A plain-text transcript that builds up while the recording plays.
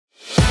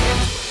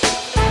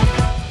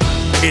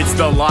It's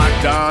the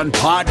Locked On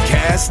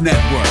Podcast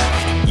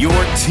Network, your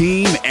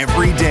team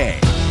every day.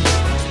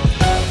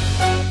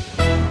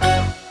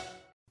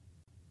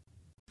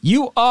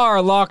 You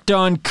are Locked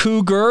On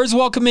Cougars.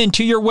 Welcome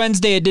into your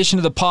Wednesday edition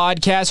of the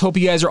podcast. Hope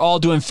you guys are all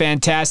doing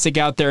fantastic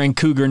out there in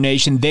Cougar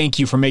Nation. Thank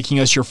you for making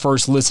us your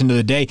first listen of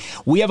the day.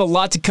 We have a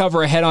lot to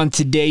cover ahead on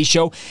today's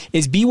show.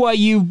 Is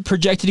BYU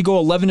projected to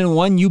go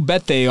 11-1? You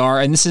bet they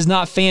are. And this is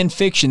not fan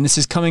fiction. This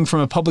is coming from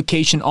a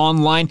publication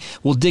online.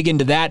 We'll dig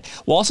into that.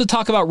 We'll also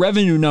talk about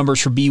revenue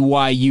numbers for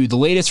BYU. The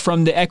latest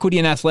from the Equity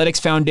and Athletics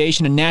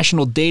Foundation, a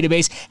national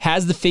database,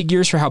 has the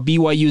figures for how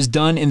BYU has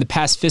done in the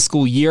past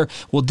fiscal year.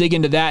 We'll dig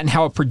into that and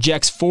how it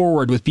projects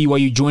forward with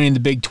BYU joining the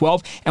Big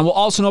 12. And we'll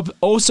also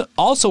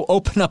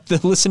open up the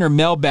listener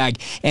mailbag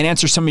and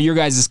answer some of your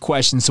guys'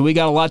 questions. So we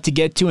got a lot to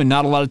get to and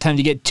not a lot of time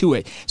to get to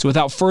it. So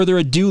without further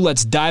ado,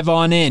 let's dive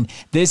on in.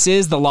 This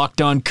is the Locked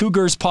On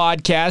Cougars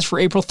podcast for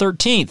April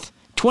 13th,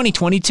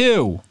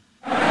 2022.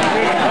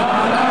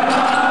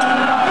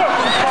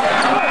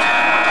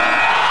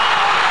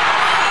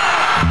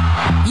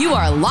 You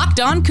are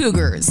Locked On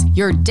Cougars,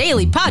 your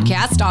daily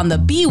podcast on the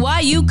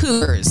BYU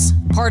Cougars.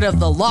 Part of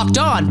the Locked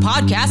On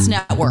Podcast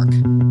Network.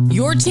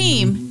 Your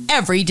team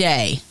every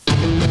day.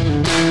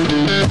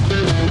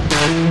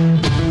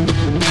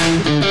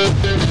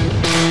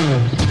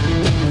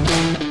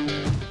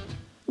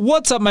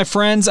 What's up, my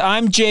friends?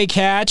 I'm Jake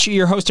Hatch,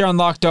 your host here on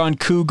Locked On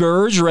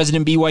Cougars,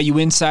 resident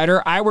BYU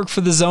insider. I work for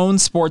the Zone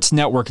Sports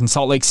Network in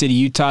Salt Lake City,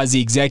 Utah, as the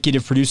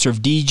executive producer of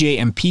DJ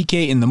and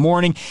PK in the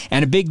morning.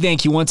 And a big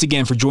thank you once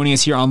again for joining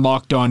us here on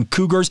Locked On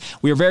Cougars.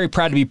 We are very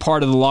proud to be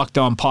part of the Locked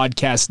On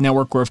Podcast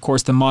Network, where, of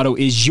course, the motto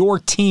is your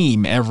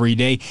team every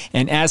day.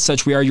 And as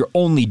such, we are your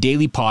only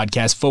daily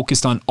podcast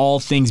focused on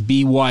all things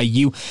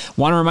BYU.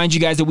 Want to remind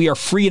you guys that we are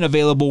free and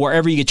available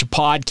wherever you get your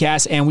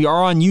podcasts. And we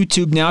are on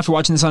YouTube now. If you're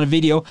watching this on a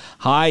video,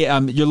 hi.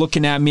 You're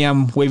looking at me.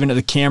 I'm waving at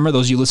the camera.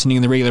 Those of you listening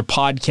in the regular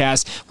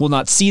podcast will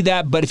not see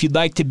that. But if you'd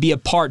like to be a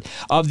part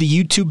of the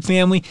YouTube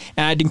family,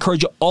 and I'd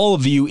encourage all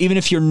of you, even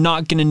if you're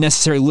not going to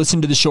necessarily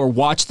listen to the show or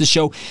watch the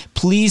show,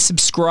 please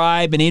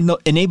subscribe,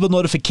 enable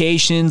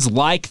notifications,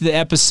 like the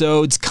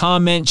episodes,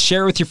 comment,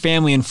 share with your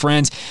family and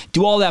friends.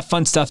 Do all that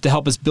fun stuff to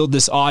help us build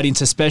this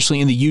audience, especially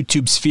in the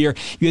YouTube sphere.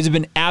 You guys have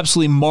been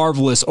absolutely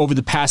marvelous over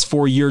the past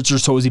 4 years or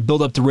so as we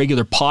build up the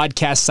regular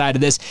podcast side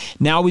of this.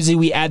 Now, as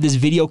we add this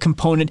video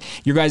component,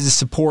 your guys'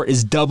 support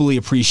is doubly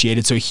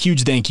appreciated, so a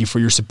huge thank you for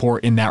your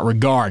support in that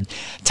regard.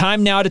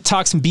 Time now to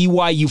talk some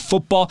BYU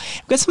football.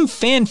 We've got some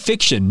fan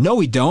fiction. No,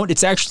 we don't.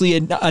 It's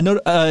actually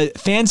a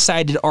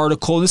fan-sided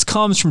article. This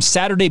comes from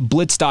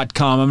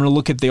SaturdayBlitz.com. I'm going to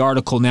look at the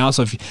article now,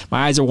 so if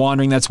my eyes are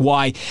wandering, that's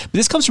why. But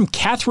this comes from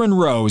Catherine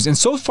Rose, and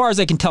so far as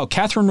I can tell,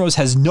 Catherine Rose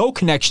has no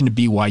connection to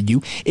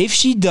BYU. If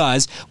she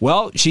does,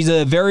 well, she's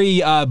a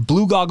very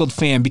blue-goggled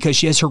fan because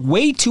she has her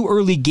way too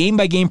early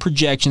game-by-game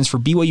projections for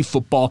BYU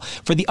football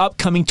for the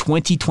upcoming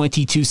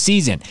 2022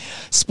 season.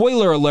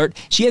 Spoiler alert,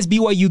 she has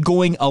BYU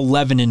going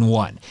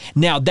 11-1.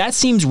 Now, that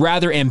seems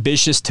rather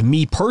ambitious to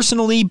me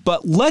personally,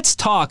 but let's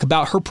talk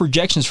about her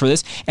projections for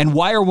this and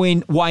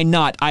why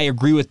not I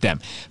agree with them.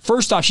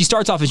 First off, she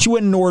starts off, and she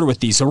went in order with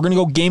these, so we're going to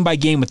go game by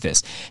game with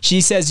this. She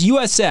says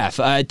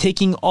USF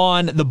taking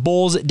on the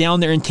Bulls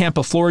down there in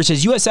Tampa, Florida. She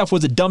says USF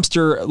was a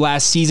dumpster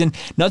last season.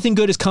 Nothing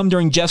good has come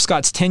during Jeff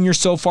Scott's tenure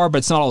so far, but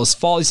it's not all his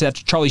fault. He said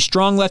after Charlie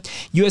Strong left,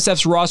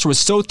 USF's roster was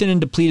so thin and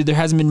depleted, there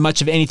hasn't been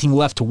much of anything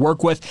left to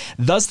work with.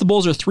 Thus, the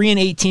Bulls are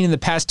 3-18 in the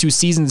past 2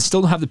 seasons and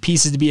still don't have the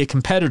pieces to be a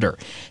competitor.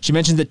 She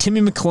mentions that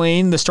Timmy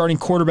McClain, the starting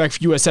quarterback for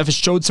USF, has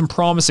showed some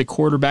promise at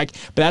quarterback,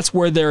 but that's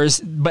where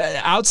but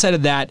outside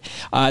of that,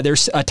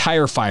 there's a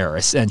tire fire,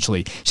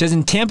 essentially. She says,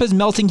 in Tampa's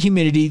melting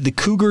humidity, the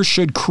Cougars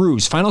should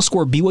cruise. Final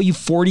score, BYU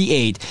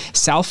 48,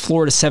 South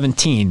Florida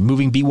 17,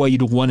 moving BYU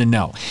to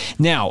 1-0.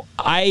 Now,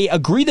 I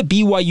agree that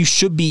BYU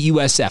should beat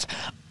USF.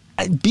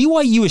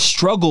 BYU has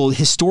struggled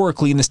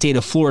historically in the state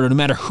of Florida, no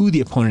matter who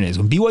the opponent is.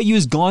 When BYU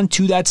has gone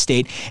to that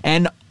state,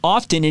 and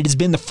often it has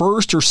been the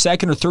first or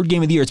second or third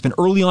game of the year. It's been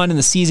early on in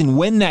the season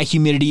when that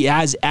humidity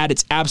is at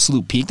its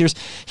absolute peak. There's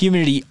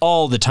humidity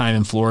all the time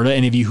in Florida.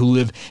 Any of you who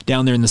live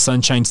down there in the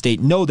Sunshine State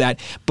know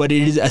that, but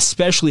it is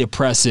especially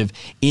oppressive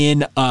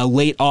in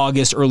late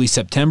August, early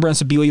September, and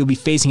so BYU will be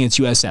facing against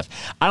USF.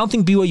 I don't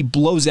think BYU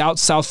blows out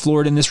South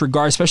Florida in this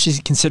regard,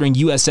 especially considering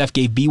USF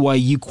gave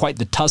BYU quite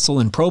the tussle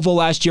in Provo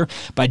last year,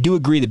 but I do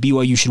agree that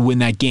BYU should win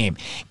that game.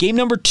 Game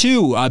number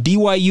 2,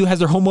 BYU has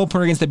their home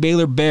opener against the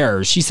Baylor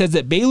Bears. She says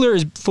that Baylor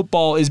is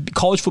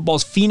college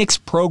football's Phoenix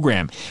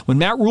program. When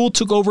Matt Rule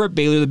took over at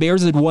Baylor, the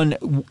Bears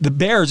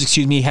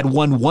had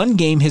won one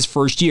game his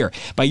first year.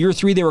 By year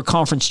 3, they were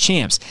conference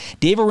champs.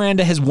 Dave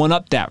Aranda has won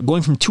up that,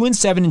 going from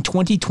 2-7 in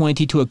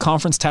 2020 to a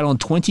conference title in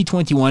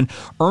 2021,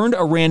 earned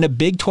Aranda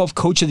Big 12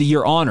 Coach of the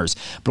Year honors.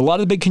 But a lot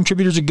of the big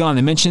contributors are gone.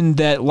 They mentioned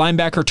that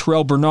linebacker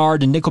Terrell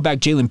Bernard and nickelback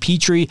Jalen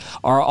Petrie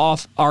are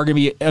going to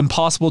be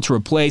impossible to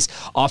replace.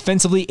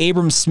 Offensively,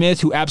 Abram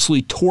Smith, who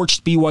absolutely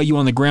torched BYU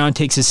on the ground,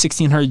 takes his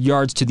 1,600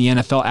 yards to the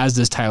NFL, as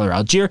does Tyler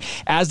Algier,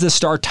 as does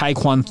star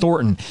Tyquan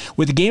Thornton.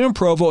 With the game in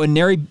Provo, a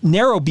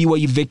narrow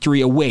BYU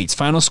victory awaits.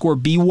 Final score,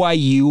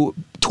 BYU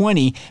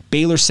 20,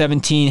 Baylor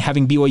 17,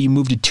 having BYU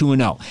move to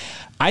 2-0.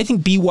 I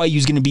think BYU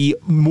is going to be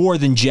more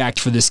than jacked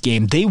for this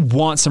game. They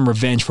want some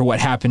revenge for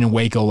what happened in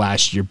Waco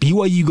last year.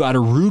 BYU got a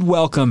rude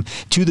welcome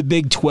to the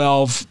Big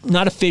 12,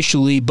 not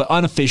officially, but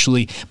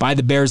unofficially, by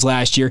the Bears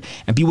last year,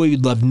 and BYU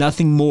would love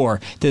nothing more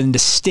than to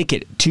stick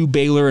it to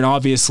Baylor, and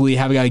obviously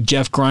have a guy like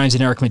Jeff Grimes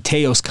and Eric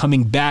Mateos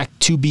coming back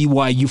to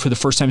BYU for the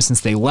first time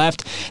since they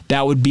left.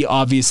 That would be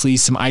obviously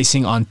some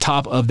icing on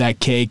top of that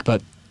cake,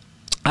 but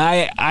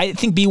I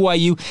think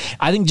BYU,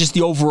 I think just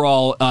the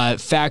overall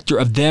factor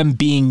of them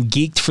being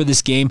geeked for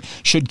this game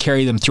should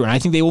carry them through, and I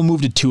think they will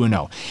move to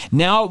 2-0.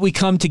 Now we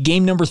come to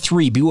game number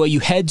 3.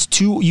 BYU heads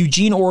to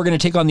Eugene, Oregon to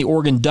take on the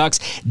Oregon Ducks.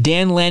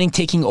 Dan Lanning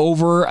taking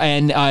over,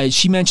 and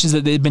she mentions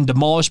that they've been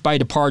demolished by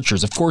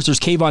departures. Of course, there's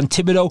Kayvon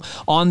Thibodeau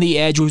on the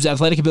edge, whose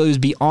athletic ability was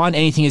beyond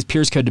anything his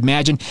peers could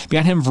imagine.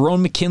 Behind him,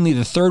 Verone McKinley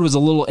III was a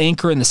little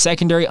anchor in the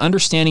secondary,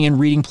 understanding and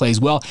reading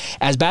plays well.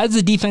 As bad as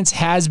the defense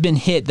has been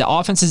hit, the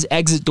offense's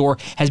exit door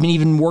has been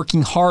even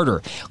working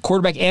harder.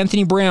 Quarterback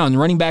Anthony Brown,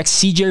 running backs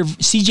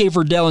CJ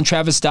Verdell and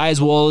Travis Dye, as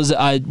well as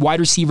wide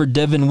receiver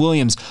Devin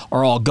Williams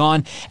are all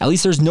gone. At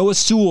least there's Noah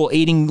Sewell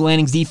aiding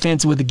Lanning's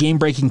defense with a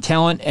game-breaking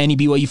talent. Any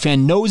BYU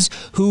fan knows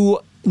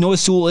who Noah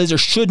Sewell is, or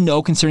should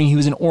know, considering he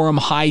was an Orem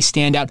High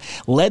standout,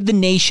 led the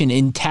nation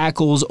in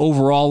tackles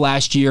overall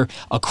last year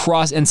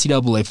across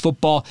NCAA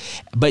football.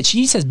 But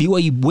she says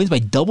BYU wins by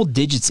double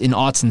digits in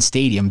Autzen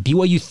Stadium.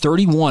 BYU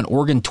 31,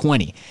 Oregon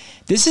 20.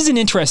 This is an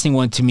interesting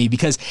one to me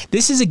because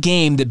this is a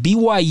game that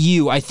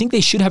BYU, I think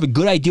they should have a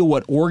good idea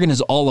what Oregon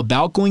is all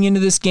about going into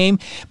this game,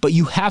 but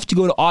you have to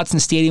go to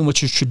Autzen Stadium,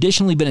 which has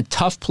traditionally been a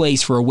tough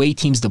place for away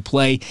teams to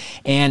play.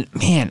 And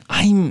man,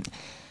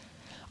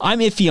 I'm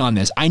iffy on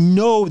this. I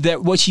know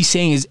that what she's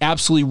saying is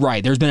absolutely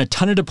right. There's been a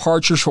ton of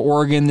departures for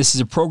Oregon. This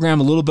is a program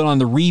a little bit on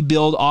the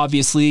rebuild,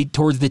 obviously,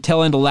 towards the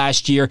tail end of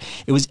last year.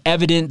 It was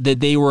evident that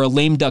they were a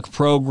lame duck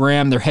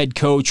program. Their head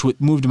coach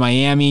moved to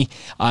Miami.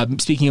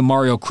 Speaking of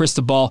Mario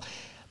Cristobal,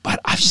 but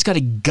I've just got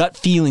a gut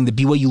feeling that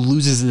BYU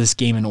loses this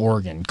game in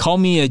Oregon. Call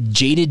me a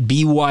jaded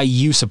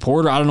BYU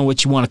supporter. I don't know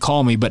what you want to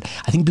call me, but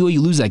I think BYU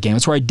loses that game.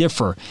 That's where I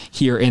differ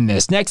here in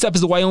this. Next up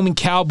is the Wyoming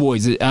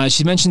Cowboys.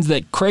 She mentions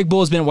that Craig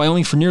Bull has been at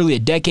Wyoming for nearly a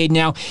decade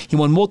now. He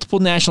won multiple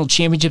national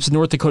championships at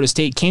North Dakota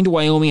State, came to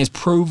Wyoming, has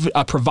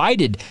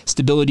provided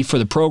stability for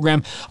the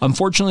program.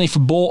 Unfortunately for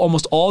Bull,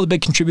 almost all the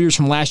big contributors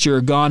from last year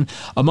are gone.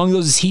 Among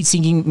those is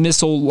heat-seeking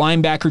missile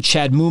linebacker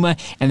Chad Muma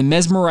and the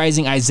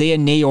mesmerizing Isaiah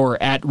Nayor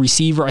at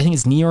receiver. I think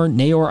it's Nayor.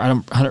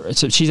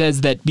 So she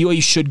says that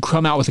BYU should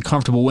come out with a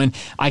comfortable win.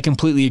 I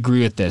completely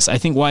agree with this. I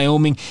think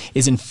Wyoming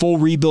is in full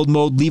rebuild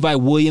mode. Levi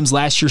Williams,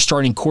 last year's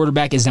starting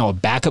quarterback, is now a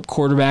backup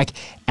quarterback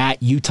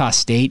at Utah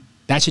State.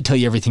 That should tell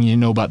you everything you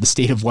know about the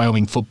state of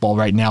Wyoming football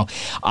right now.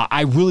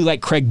 I really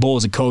like Craig Bull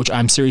as a coach.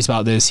 I'm serious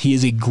about this. He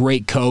is a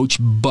great coach,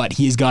 but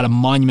he has got a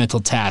monumental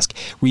task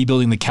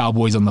rebuilding the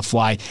Cowboys on the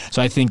fly.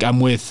 So I think I'm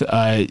with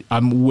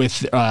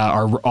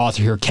our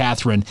author here,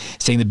 Catherine,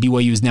 saying that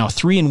BYU is now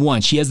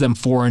 3-1. She has them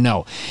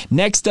 4-0.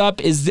 Next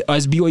up is,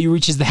 as BYU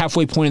reaches the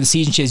halfway point of the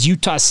season, she has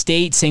Utah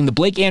State, saying that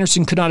Blake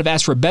Anderson could not have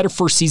asked for a better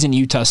first season at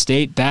Utah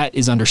State. That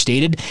is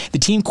understated. The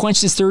team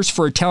quenched its thirst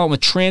for a talent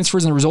with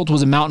transfers, and the result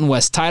was a Mountain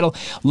West title.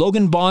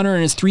 Logan Bonner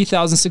and his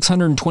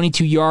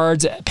 3,622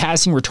 yards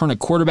passing return at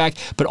quarterback,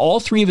 but all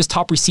three of his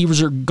top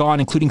receivers are gone,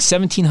 including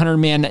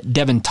 1,700-man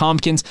Devin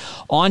Tompkins.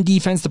 On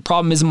defense, the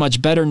problem isn't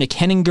much better. Nick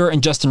Henninger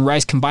and Justin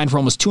Rice combined for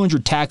almost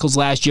 200 tackles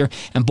last year,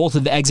 and both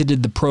have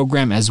exited the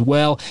program as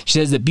well. She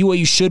says that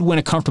BYU should win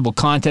a comfortable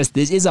contest.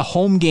 This is a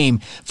home game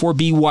for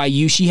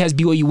BYU. She has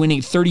BYU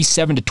winning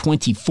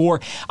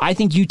 37-24. I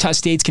think Utah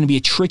State's going to be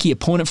a tricky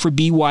opponent for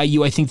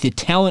BYU. I think the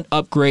talent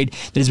upgrade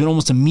that has been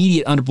almost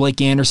immediate under Blake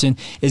Anderson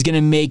is going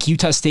to make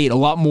Utah State a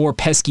lot more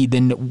pesky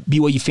than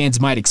BYU fans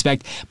might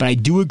expect, but I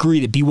do agree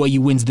that BYU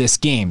wins this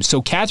game.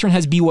 So Catherine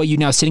has BYU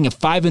now sitting at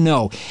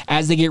 5-0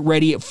 as they get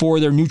ready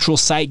for their neutral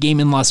site game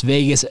in Las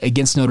Vegas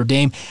against Notre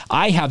Dame.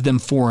 I have them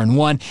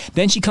 4-1.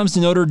 Then she comes to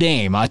Notre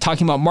Dame,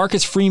 talking about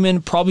Marcus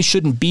Freeman. Probably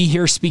shouldn't be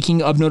here,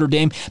 speaking of Notre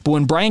Dame, but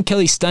when Brian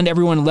Kelly stunned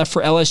everyone and left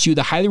for LSU,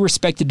 the highly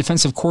respected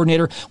defensive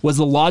coordinator was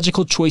the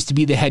logical choice to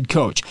be the head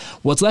coach.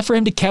 What's left for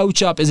him to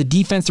couch up is a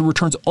defense that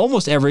returns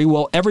almost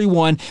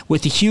everyone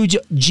with the huge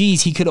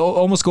G's. He could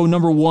almost go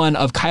number one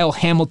of Kyle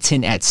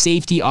Hamilton at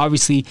safety,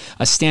 obviously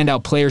a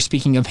standout player,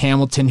 speaking of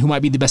Hamilton, who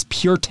might be the best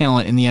pure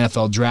talent in the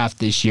NFL draft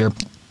this year.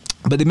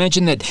 But they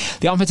mentioned that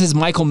the offense is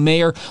Michael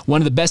Mayer, one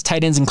of the best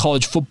tight ends in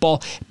college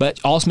football, but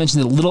also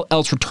mentioned that little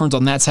else returns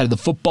on that side of the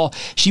football.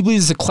 She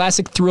believes it's a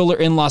classic thriller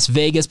in Las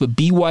Vegas, but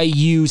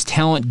BYU's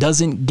talent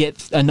doesn't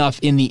get enough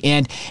in the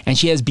end, and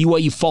she has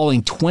BYU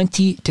falling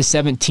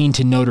 20-17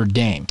 to Notre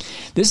Dame.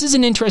 This is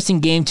an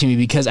interesting game to me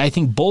because I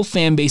think both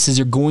fan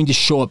bases are going to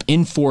show up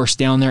in force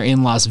down there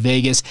in Las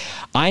Vegas.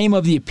 I am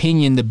of the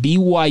opinion that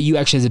BYU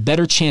actually has a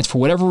better chance for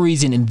whatever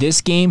reason in this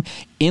game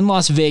in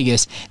Las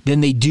Vegas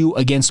than they do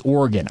against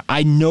Oregon.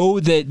 I know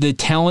that the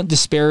talent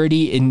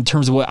disparity in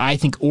terms of what I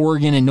think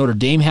Oregon and Notre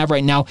Dame have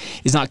right now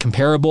is not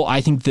comparable.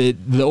 I think the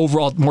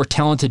overall more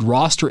talented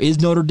roster is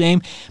Notre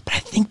Dame, but I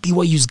think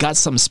BYU's got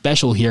something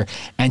special here,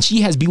 and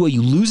she has BYU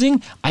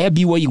losing. I have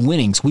BYU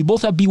winning. So we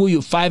both have BYU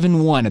at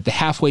 5-1 at the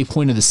halfway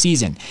point of the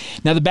season.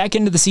 Now the back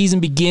end of the season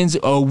begins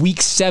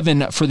week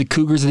 7 for the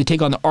Cougars. They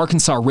take on the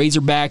Arkansas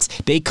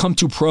Razorbacks. They come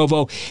to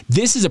Provo.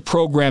 This is a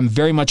program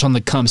very much on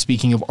the come,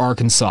 speaking of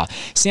Arkansas.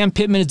 Sam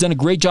Pittman has done a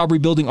great job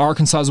rebuilding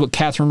Arkansas, is what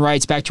Catherine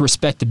writes, back to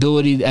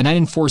respectability. A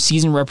 9-4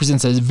 season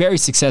represents a very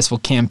successful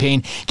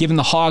campaign, given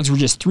the Hogs were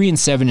just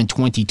 3-7 in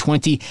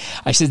 2020.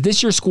 She says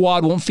this year's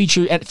squad won't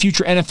feature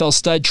future NFL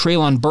stud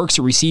Treylon Burks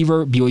at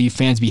receiver. BYU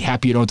fans be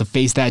happy you don't have to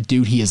face that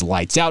dude. He is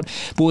lights out.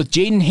 But with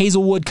Jaden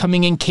Hazelwood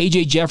coming in,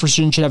 KJ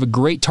Jefferson should have a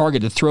great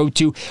target to throw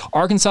to.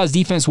 Arkansas's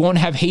defense won't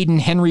have Hayden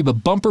Henry,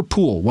 but Bumper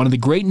Poole, one of the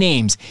great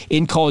names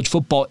in college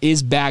football,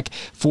 is back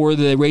for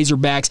the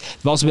Razorbacks.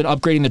 They've also been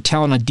upgrading their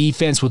talent on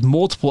defense with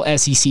multiple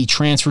SEC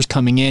transfers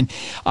coming in.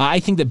 I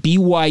think that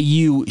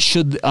BYU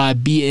should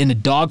be in a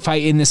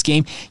dogfight in this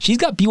game. She's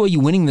got BYU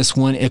winning this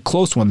one, a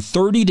close one,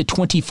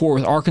 30-24,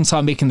 with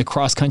Arkansas making the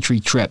cross-country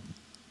trip.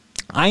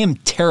 I am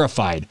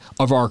terrified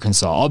of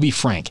Arkansas. I'll be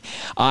frank.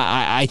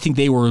 I think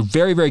they were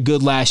very, very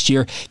good last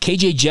year.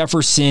 KJ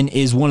Jefferson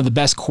is one of the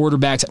best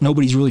quarterbacks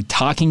nobody's really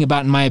talking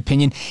about, in my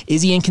opinion.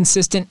 Is he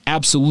inconsistent?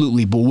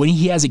 Absolutely. But when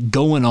he has it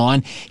going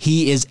on,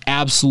 he is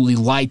absolutely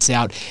lights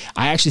out.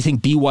 I actually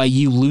think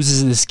BYU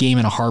loses this game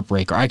in a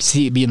heartbreaker. I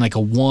see it being like a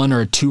 1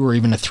 or a 2 or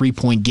even a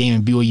 3-point game,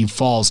 and BYU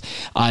falls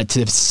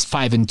to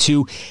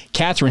 5-2.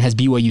 Catherine has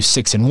BYU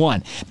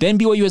 6-1. Then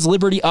BYU has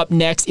Liberty up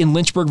next in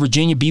Lynchburg,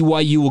 Virginia.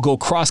 BYU will go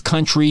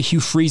cross-country. Hugh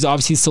Freeze,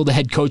 obviously still the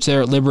head coach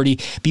there at Liberty.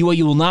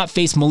 BYU will not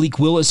face Malik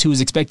Willis, who is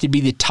expected to be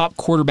the top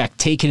quarterback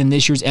taken in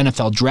this year's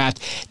NFL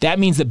draft. That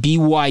means that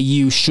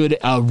BYU should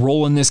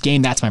roll in this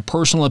game. That's my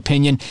personal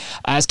opinion.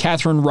 As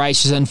Catherine writes,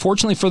 she says,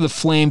 unfortunately for the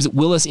Flames,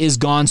 Willis is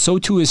gone. So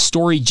too is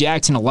Story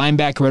Jackson, a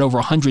linebacker who had over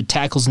 100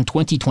 tackles in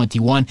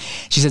 2021.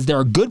 She says there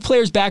are good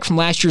players back from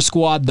last year's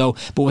squad, though,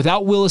 but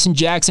without Willis and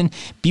Jackson,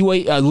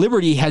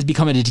 Liberty has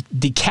become a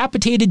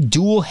decapitated,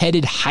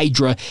 dual-headed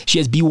hydra. She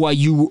has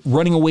BYU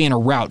running away in a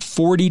rout,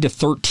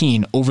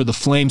 40-13 over the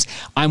Flames.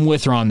 I'm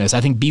with her on this.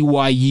 I think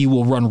BYU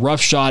will run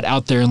roughshod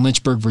out there in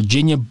Lynchburg,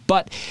 Virginia,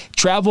 but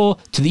travel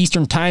to the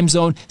Eastern time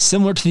zone,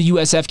 similar to the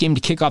USF game to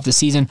kick off the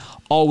season,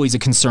 always a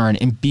concern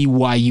in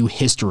BYU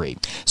history.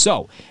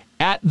 So,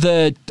 at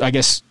the,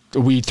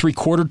 we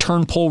 3/4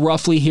 turn poll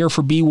roughly here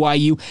for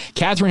BYU.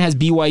 Catherine has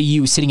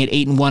BYU sitting at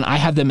 8-1. I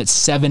have them at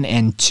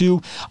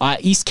 7-2.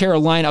 East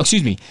Carolina,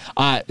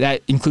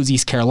 that includes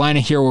East Carolina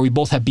here, where we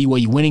both have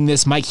BYU winning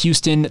this. Mike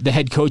Houston, the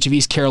head coach of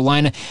East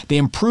Carolina, they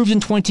improved in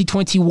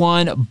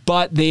 2021,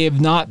 but they have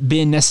not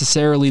been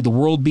necessarily the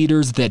world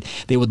beaters that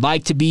they would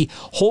like to be.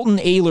 Holton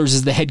Ahlers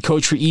is the head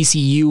coach for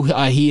ECU.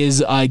 He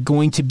is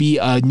going to be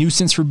a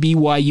nuisance for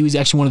BYU. He's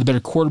actually one of the better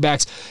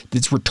quarterbacks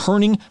that's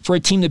returning for a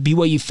team that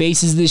BYU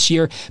faces this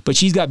year. But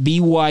she's got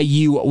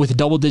BYU with a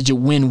double-digit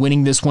win,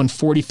 winning this one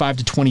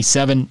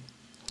 45-27.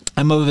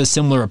 I'm of a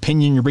similar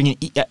opinion. You're bringing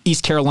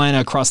East Carolina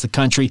across the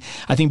country.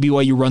 I think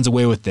BYU runs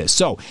away with this.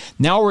 So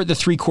now we're at the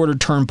 3/4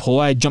 turn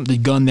poll. I jumped the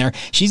gun there.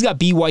 She's got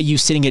BYU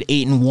sitting at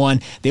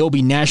 8-1. They will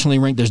be nationally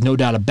ranked. There's no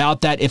doubt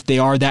about that. If they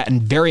are that,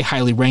 and very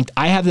highly ranked,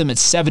 I have them at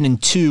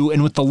 7-2.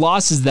 And with the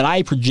losses that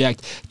I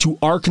project to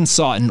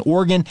Arkansas and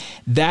Oregon,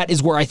 that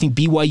is where I think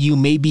BYU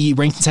may be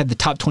ranked inside the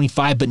top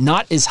 25, but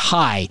not as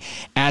high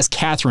as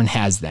Catherine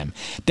has them.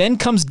 Then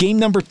comes game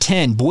number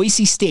 10,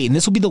 Boise State, and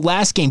this will be the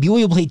last game.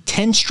 BYU will play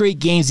 10 straight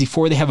games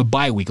before they have a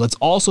bye week. Let's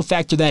also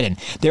factor that in.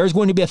 There is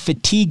going to be a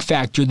fatigue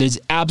factor that is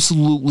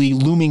absolutely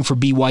looming for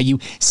BYU,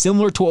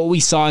 similar to what we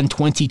saw in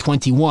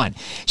 2021.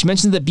 She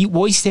mentioned that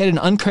Boise State had an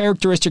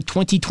uncharacteristic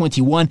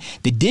 2021.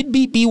 They did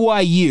beat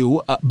BYU,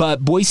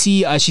 but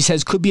Boise, she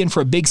says, could be in for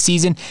a big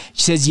season.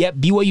 She says, yep,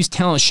 BYU's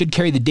talent should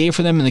carry the day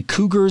for them, and the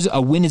Cougars,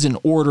 a win is in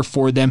order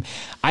for them.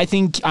 I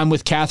think I'm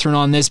with Catherine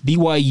on this.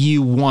 BYU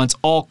wants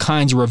all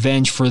kinds of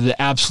revenge for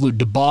the absolute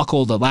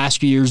debacle that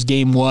last year's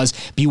game was.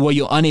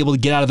 BYU unable to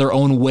get out of their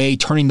own way,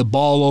 turning the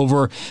ball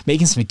over,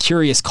 making some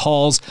curious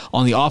calls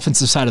on the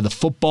offensive side of the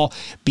football.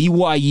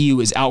 BYU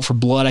is out for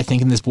blood, I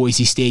think, in this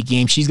Boise State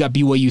game. She's got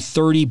BYU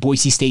 30,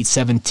 Boise State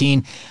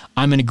 17.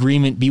 I'm in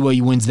agreement.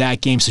 BYU wins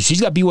that game. So she's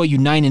got BYU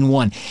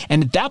 9-1.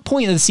 And at that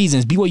point of the season,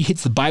 as BYU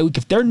hits the bye week,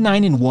 if they're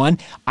 9-1,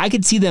 I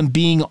could see them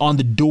being on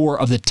the door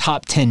of the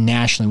top 10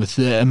 nationally with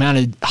the amount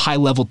of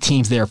high-level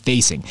teams they are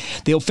facing.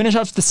 They'll finish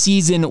off the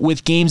season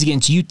with games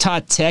against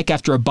Utah Tech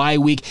after a bye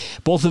week.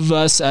 Both of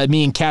us,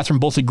 me and Catherine,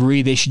 both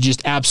agree they should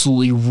just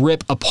absolutely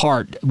rip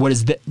apart what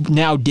is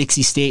now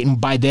Dixie State, and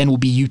by then will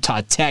be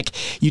Utah Tech.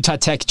 Utah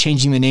Tech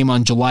changing the name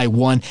on July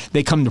 1.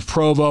 They come to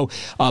Provo.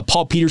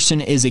 Paul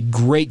Peterson is a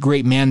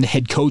great man, the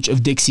head coach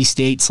of Dixie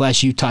State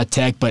 / Utah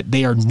Tech, but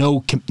they are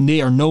no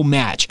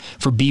match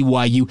for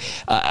BYU.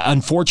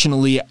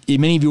 Unfortunately,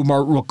 many of you might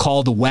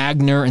recall the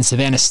Wagner and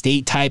Savannah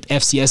State type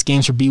FCS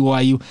games for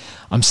BYU.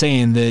 I'm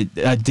saying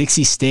that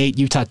Dixie State,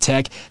 Utah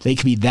Tech, they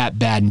could be that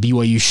bad, and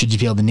BYU should just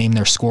be able to name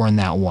their score in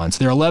that one.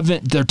 So they're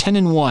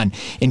 10-1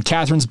 in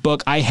Catherine's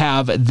book. I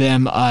have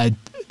them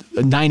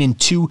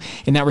 9-2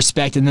 in that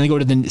respect, and then they go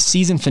to the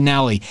season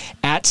finale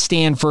at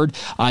Stanford.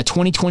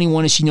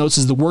 2021, as she notes,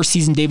 is the worst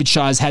season David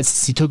Shaw has had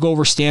since he took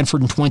over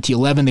Stanford in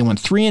 2011. They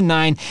went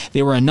 3-9.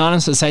 They were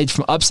anonymous aside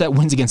from upset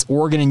wins against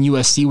Oregon and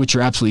USC, which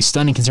are absolutely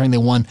stunning considering they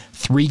won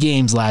 3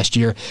 games last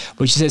year.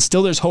 But she says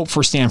still there's hope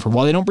for Stanford.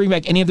 While they don't bring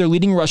back any of their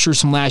leading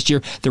rushers from last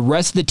year, the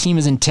rest of the team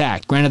is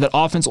intact. Granted, that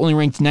offense only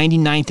ranked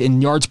 99th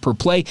in yards per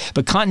play,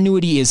 but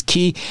continuity is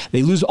key.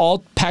 They lose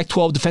all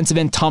Pac-12 defensive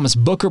end Thomas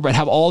Booker, but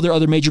have all their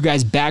other major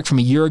guys back from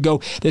a year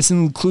ago. This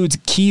includes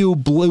Kyu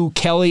Blue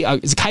Kelly,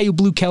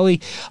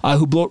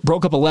 who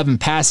broke up 11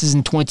 passes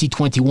in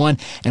 2021.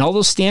 And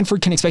although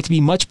Stanford can expect to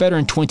be much better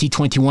in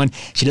 2021,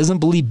 she doesn't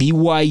believe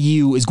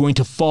BYU is going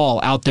to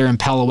fall out there in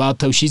Palo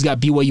Alto. She's got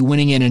BYU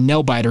winning in a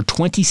nail-biter,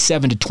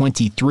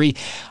 27-23.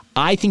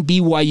 I think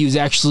BYU is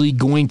actually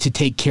going to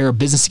take care of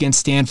business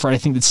against Stanford. I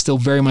think that's still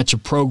very much a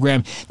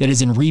program that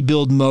is in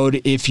rebuild mode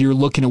if you're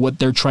looking at what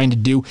they're trying to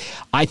do.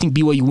 I think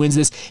BYU wins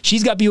this.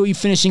 She's got BYU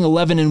finishing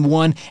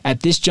 11-1 at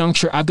this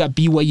juncture. I've got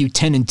BYU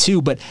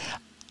 10-2, but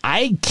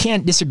I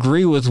can't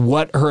disagree with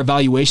what her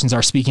evaluations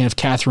are, speaking of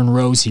Catherine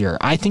Rose here.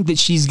 I think that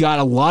she's got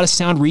a lot of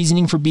sound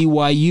reasoning for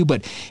BYU,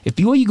 but if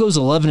BYU goes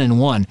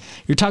 11-1,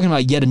 you're talking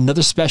about yet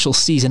another special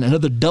season,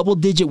 another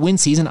double-digit win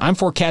season. I'm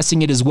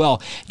forecasting it as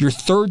well. Your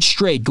third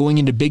straight going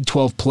into Big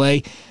 12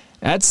 play.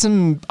 That's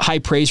some high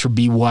praise for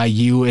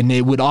BYU, and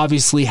it would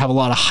obviously have a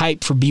lot of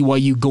hype for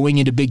BYU going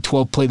into Big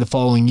 12 play the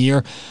following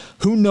year.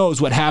 Who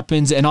knows what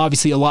happens, and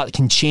obviously a lot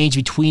can change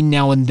between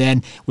now and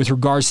then with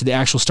regards to the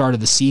actual start of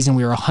the season.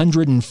 We are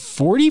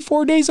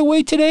 144 days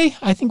away today.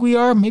 I think we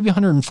are, maybe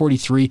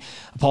 143.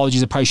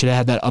 Apologies, I probably should have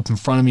had that up in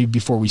front of me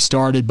before we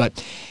started,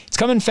 but it's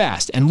coming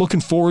fast and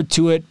looking forward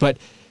to it. But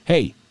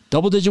hey,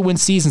 double-digit win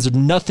seasons are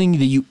nothing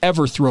that you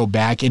ever throw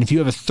back, and if you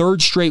have a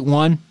third straight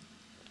one,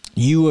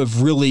 you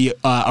have really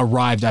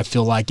arrived, I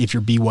feel like, if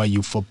you're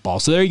BYU football.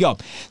 So there you go.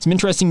 Some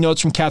interesting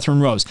notes from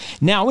Catherine Rose.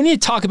 Now, we need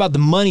to talk about the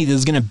money that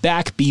is going to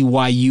back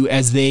BYU,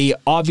 as they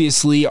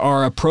obviously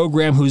are a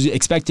program who's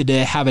expected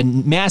to have a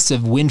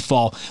massive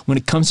windfall when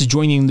it comes to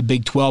joining the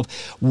Big 12.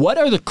 What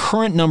are the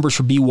current numbers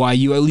for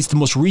BYU, at least the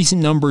most recent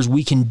numbers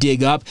we can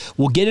dig up?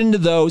 We'll get into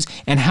those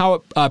and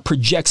how it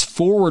projects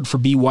forward for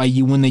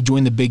BYU when they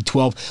join the Big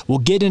 12. We'll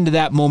get into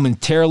that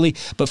momentarily.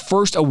 But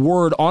first, a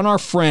word on our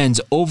friends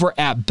over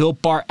at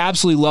Built Bar.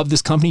 Absolutely love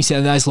this company. See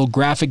a nice little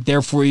graphic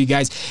there for you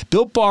guys.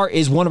 Built Bar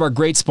is one of our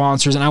great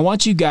sponsors, and I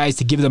want you guys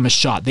to give them a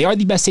shot. They are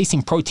the best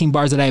tasting protein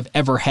bars that I have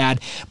ever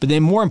had, but the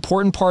more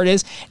important part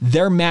is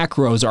their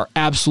macros are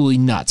absolutely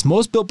nuts.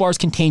 Most Built Bars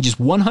contain just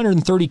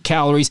 130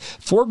 calories,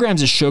 4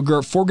 grams of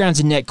sugar, 4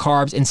 grams of net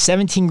carbs, and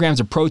 17 grams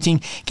of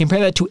protein. Compare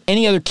that to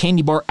any other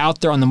candy bar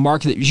out there on the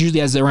market that usually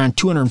has around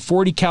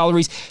 240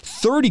 calories,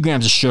 30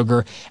 grams of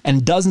sugar,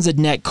 and dozens of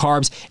net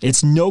carbs.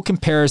 It's no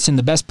comparison.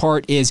 The best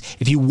part is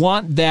if you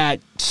want that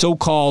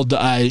so-called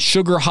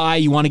sugar high,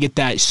 you want to get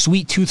that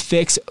sweet tooth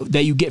fix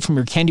that you get from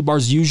your candy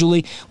bars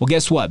usually, well,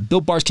 guess what?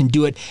 Built Bars can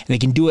do it, and they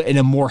can do it in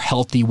a more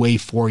healthy way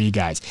for you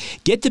guys.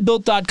 Get to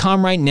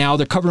Built.com right now.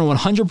 They're covered in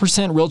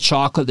 100% real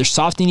chocolate. They're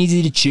soft and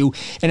easy to chew,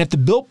 and if the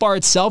Built Bar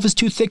itself is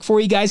too thick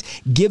for you guys,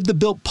 give the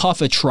Built Puff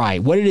a try.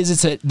 What it is,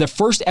 it's the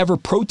first ever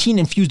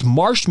protein-infused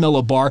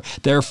marshmallow bar.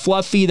 They're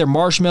fluffy, they're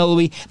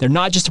marshmallowy, they're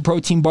not just a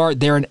protein bar,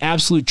 they're an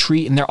absolute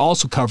treat, and they're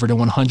also covered in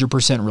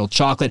 100% real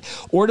chocolate.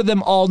 Order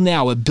them all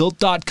now at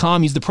Built.com.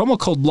 Use the promo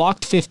code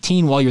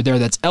LOCKED15 while you're there.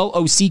 That's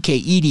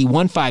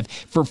LOCKED15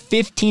 for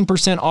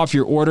 15% off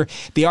your order.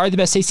 They are the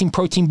best tasting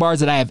protein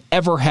bars that I have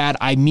ever had.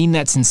 I mean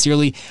that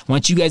sincerely. I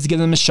want you guys to give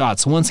them a shot.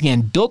 So once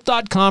again,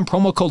 Built.com,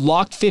 promo code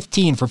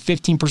LOCKED15 for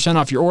 15%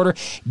 off your order.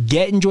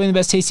 Get enjoying the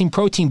best tasting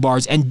protein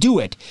bars and do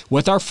it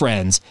with our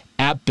friends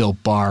at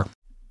Built Bar.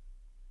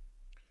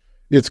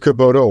 It's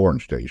Kubota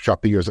Orange Day.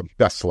 Shop the year's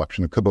best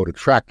selection of Kubota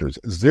tractors,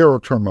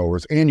 zero-turn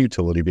mowers, and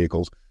utility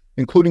vehicles,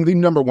 including the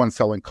 #1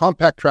 selling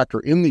compact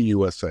tractor in the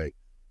USA.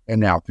 And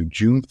now through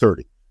June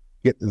 30,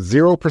 get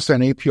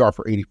 0% APR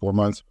for 84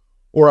 months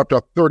or up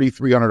to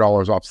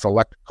 $3,300 off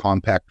select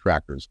compact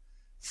tractors.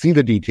 See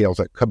the details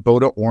at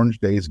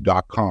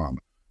KubotaOrangeDays.com.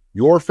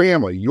 Your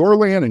family, your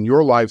land, and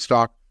your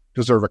livestock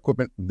deserve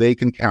equipment they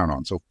can count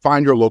on. So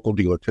find your local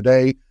dealer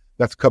today.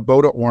 That's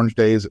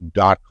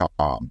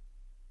KubotaOrangeDays.com.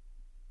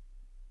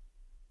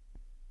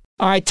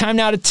 All right, time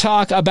now to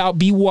talk about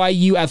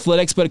BYU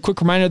athletics, but a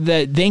quick reminder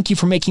that thank you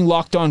for making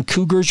Locked On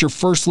Cougars your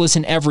first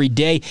listen every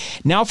day.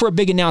 Now for a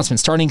big announcement.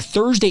 Starting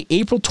Thursday,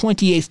 April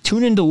 28th,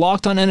 tune into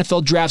Locked On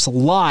NFL Drafts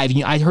live.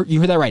 You heard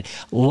that right.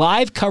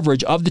 Live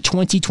coverage of the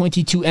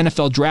 2022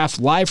 NFL Draft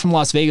live from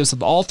Las Vegas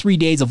with all 3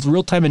 days of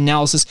real-time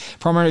analysis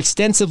from our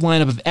extensive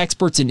lineup of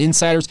experts and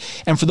insiders.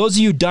 And for those of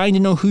you dying to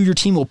know who your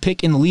team will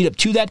pick in the lead up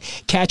to that,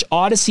 catch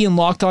Odyssey and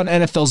Locked On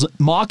NFL's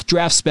mock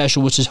draft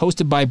special, which is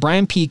hosted by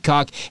Brian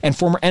Peacock and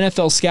former NFL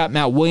scout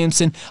Matt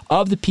Williamson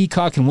of the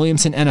Peacock and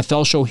Williamson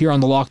NFL show here on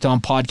the Locked On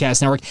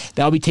Podcast Network.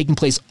 That will be taking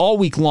place all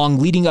week long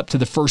leading up to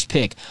the first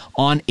pick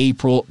on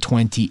April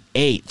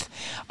 28th.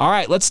 All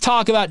right, let's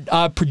talk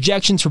about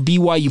projections for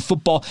BYU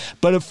football.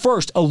 But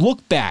first, a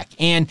look back.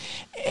 And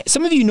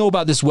some of you know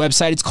about this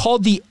website. It's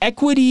called the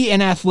Equity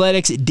and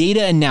Athletics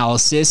Data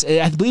Analysis.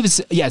 I believe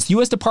it's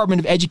U.S. Department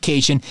of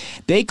Education.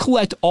 They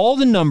collect all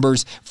the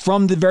numbers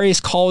from the various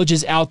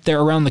colleges out there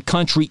around the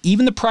country,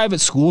 even the private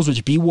schools,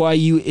 which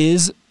BYU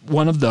is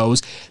one of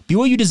those.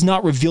 BYU does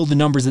not reveal the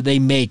numbers that they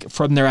make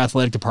from their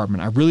athletic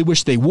department. I really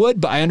wish they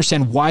would, but I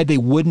understand why they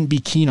wouldn't be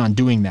keen on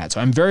doing that. So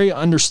I'm very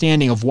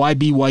understanding of why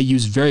BYU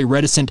is very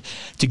reticent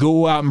to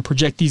go out and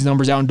project these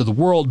numbers out into the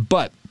world,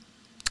 but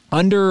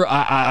under,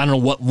 I don't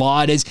know what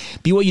law it is,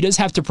 BYU does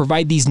have to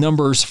provide these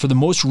numbers for the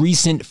most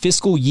recent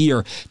fiscal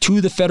year to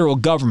the federal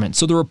government.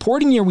 So the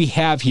reporting year we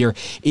have here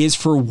is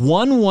for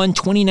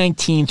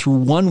 1/1/2019 through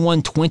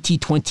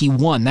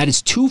 1/1/2021. That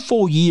is 2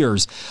 full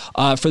years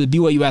for the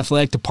BYU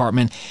Athletic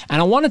Department. And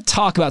I want to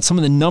talk about some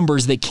of the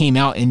numbers that came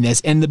out in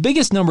this. And the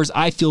biggest numbers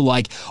I feel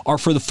like are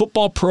for the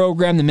football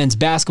program, the men's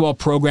basketball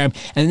program,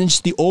 and then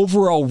just the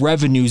overall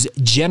revenues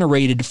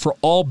generated for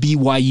all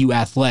BYU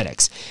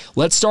athletics.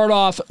 Let's start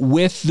off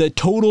with the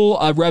total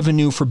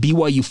revenue for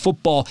BYU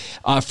football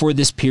for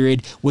this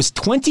period was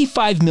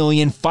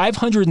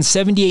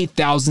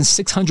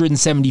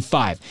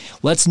 $25,578,675.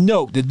 Let's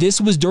note that this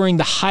was during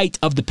the height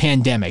of the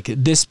pandemic,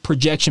 this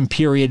projection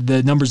period,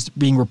 the numbers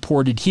being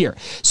reported here.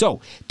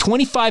 So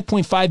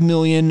 $25.5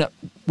 million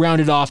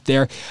rounded off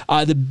there.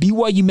 The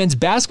BYU men's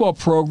basketball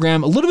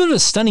program, a little bit of a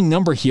stunning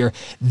number here.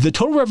 The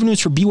total revenues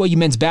for BYU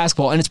men's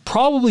basketball, and it's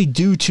probably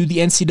due to the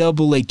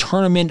NCAA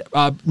tournament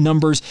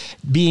numbers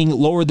being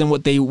lower than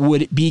what they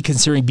would be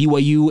considering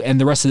BYU and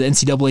the rest of the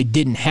NCAA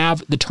didn't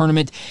have the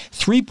tournament.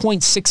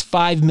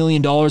 $3.65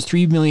 million,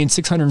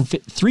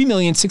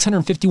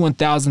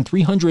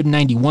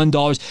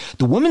 $3,651,391.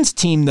 The women's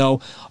team, though,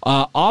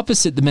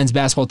 opposite the men's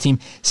basketball team,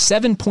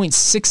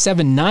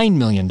 $7.679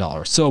 million.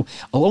 So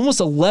almost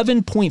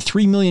 $11.3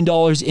 million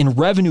in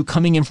revenue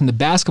coming in from the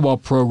basketball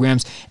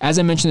programs. As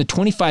I mentioned, the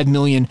 $25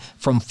 million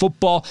from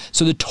football.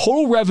 So the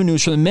total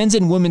revenues for the men's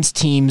and women's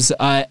teams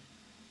are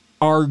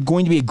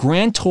going to be a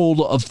grand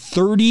total of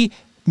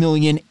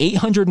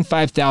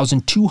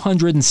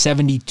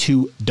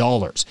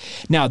 $30,805,272.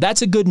 Now,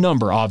 that's a good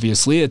number,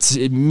 obviously.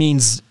 It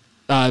means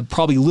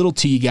probably little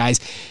to you guys,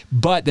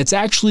 but that's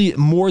actually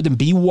more than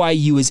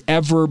BYU has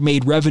ever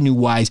made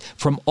revenue-wise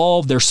from all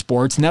of their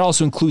sports, and that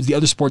also includes the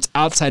other sports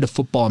outside of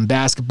football and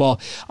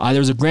basketball.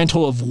 There's a grand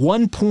total of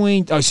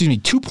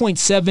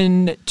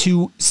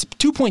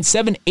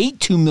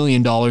 $2.782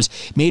 million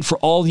made for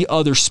all the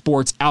other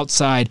sports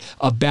outside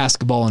of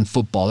basketball and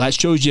football. That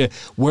shows you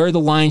where the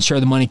lion's share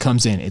of the money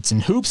comes in. It's in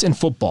hoops and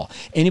football.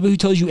 Anybody who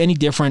tells you any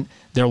different,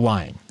 they're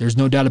lying. There's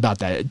no doubt about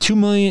that.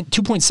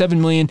 $2.7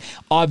 million,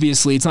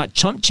 obviously, it's not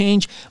chump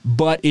change,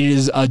 but it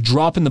is a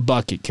drop in the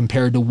bucket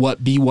compared to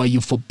what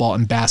BYU football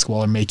and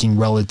basketball are making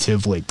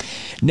relatively.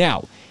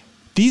 Now,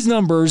 these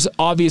numbers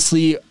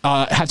obviously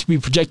have to be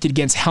projected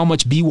against how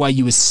much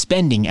BYU is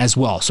spending as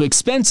well. So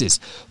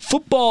expenses.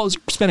 Football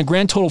spent a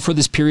grand total for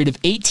this period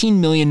of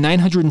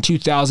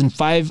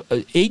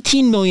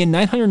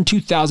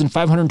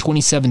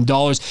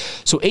 $18,902,527.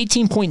 So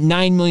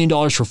 $18.9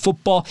 million for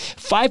football,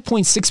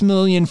 $5.6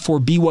 million for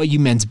BYU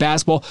men's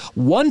basketball,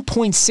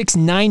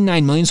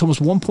 $1.699 million, so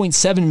almost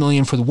 $1.7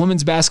 million for the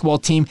women's basketball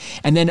team,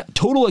 and then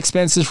total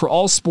expenses for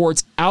all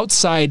sports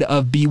outside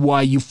of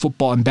BYU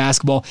football and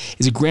basketball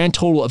is a grand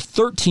total of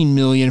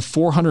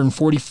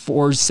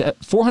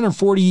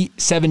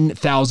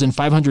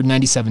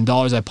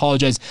 $13,447,597. I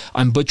apologize,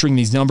 I'm butchering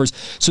these numbers.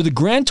 So the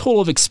grand total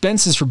of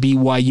expenses for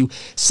BYU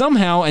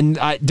somehow, and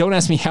don't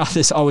ask me how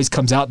this always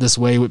comes out this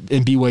way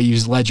in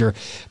BYU's ledger,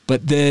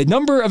 but the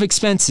number of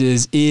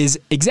expenses is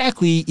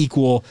exactly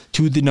equal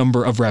to the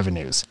number of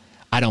revenues.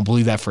 I don't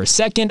believe that for a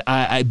second.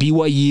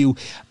 BYU,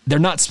 they're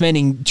not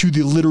spending to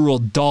the literal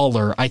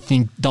dollar, I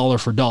think dollar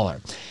for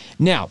dollar.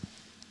 Now,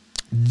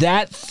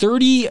 that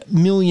 $30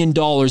 million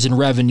in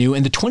revenue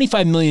and the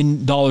 $25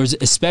 million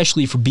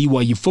especially for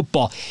BYU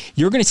football,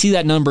 you're going to see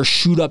that number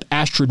shoot up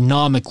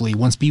astronomically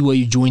once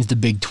BYU joins the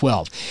Big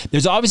 12.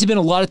 There's obviously been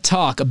a lot of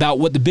talk about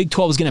what the Big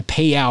 12 is going to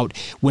pay out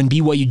when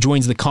BYU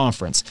joins the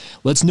conference.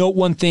 Let's note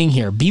one thing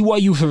here.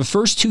 BYU, for the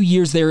first 2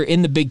 years they're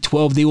in the Big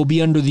 12, they will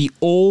be under the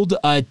old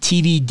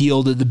TV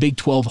deal that the Big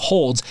 12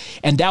 holds,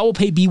 and that will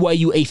pay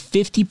BYU a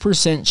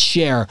 50%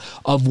 share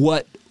of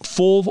what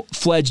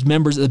full-fledged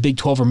members of the Big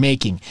 12 are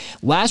making.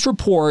 Last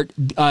report,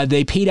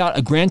 they paid out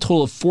a grand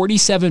total of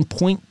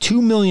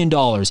 $47.2 million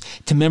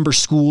to member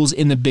schools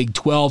in the Big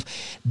 12.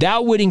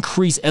 That would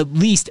increase at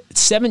least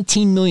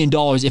 $17 million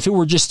if it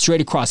were just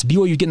straight across.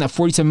 BYU getting that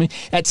 $47 million,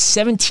 that's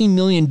 $17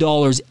 million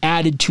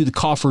added to the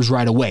coffers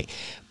right away.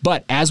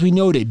 But as we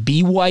noted,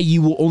 BYU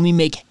will only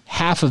make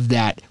half of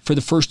that for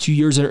the first 2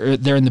 years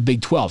they're in the Big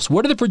 12. So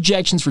what are the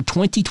projections for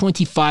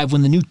 2025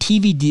 when the new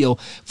TV deal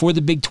for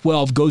the Big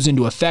 12 goes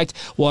into effect?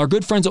 Well, our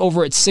good friends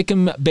over at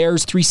Sikkim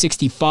Bears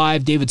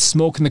 365, David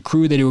Smoke and the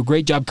crew, they do a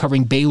great job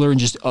covering Baylor and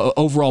just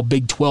overall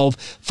Big 12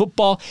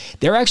 football.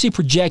 They're actually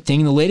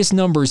projecting, the latest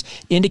numbers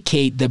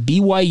indicate that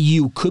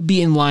BYU could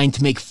be in line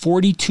to make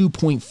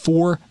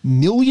 $42.4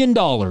 million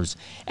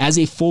as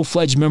a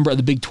full-fledged member of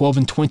the Big 12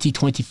 in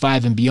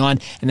 2025 and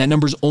beyond, and that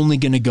number's only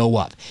going to go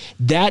up.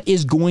 That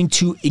is going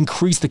to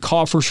increase the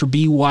coffers for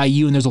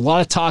BYU, and there's a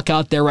lot of talk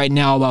out there right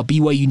now about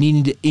BYU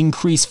needing to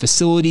increase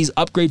facilities,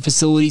 upgrade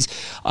facilities.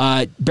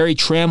 Barry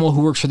Trammell,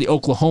 who works for the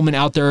Oklahoman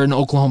out there in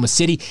Oklahoma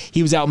City,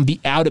 he was out at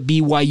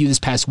BYU this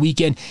past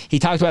weekend. He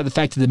talked about the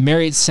fact that the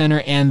Marriott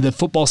Center and the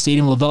football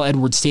stadium, Lavelle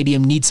Edwards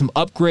Stadium, need some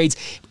upgrades,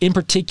 in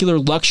particular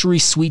luxury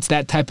suites,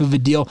 that type of a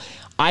deal.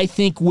 I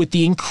think with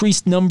the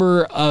increased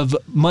number of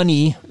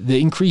money, the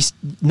increased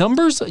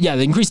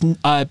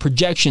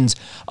projections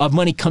of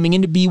money coming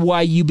into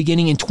BYU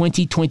beginning in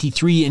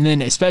 2023 and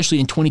then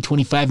especially in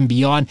 2025 and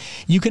beyond,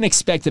 you can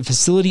expect that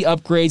facility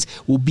upgrades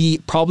will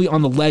be probably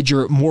on the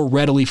ledger more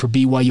readily for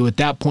BYU at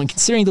that point,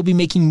 considering they'll be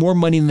making more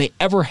money than they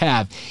ever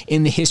have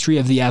in the history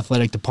of the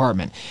athletic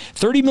department.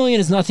 $30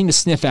 million is nothing to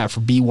sniff at for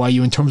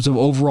BYU in terms of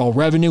overall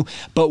revenue,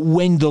 but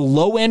when the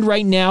low end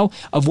right now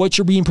of what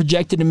you're being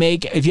projected to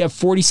make, if you have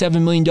 $47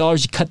 million,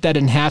 you cut that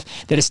in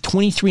half, that is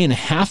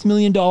 $23.5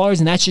 million,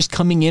 and that's just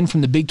coming in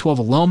from the Big 12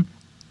 alone.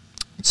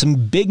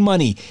 Some big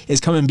money is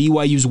coming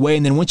BYU's way,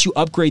 and then once you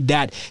upgrade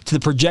that to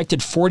the projected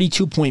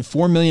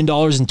 $42.4 million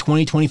in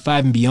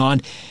 2025 and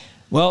beyond,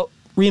 well,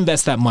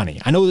 reinvest that money.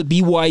 I know that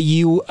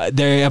BYU,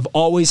 they have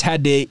always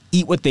had to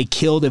eat what they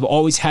kill. They've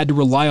always had to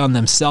rely on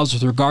themselves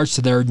with regards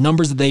to their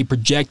numbers that they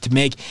project to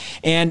make.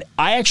 And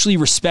I actually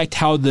respect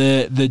how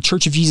the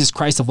Church of Jesus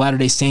Christ of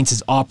Latter-day Saints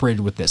has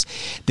operated with this.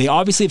 They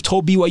obviously have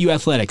told BYU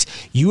Athletics,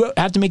 you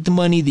have to make the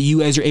money that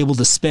you guys are able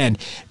to spend.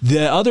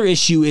 The other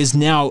issue is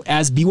now,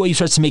 as BYU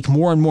starts to make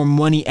more and more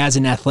money as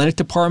an athletic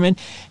department,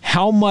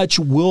 how much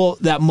will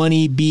that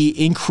money be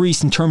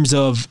increased in terms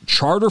of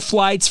charter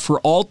flights for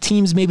all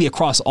teams, maybe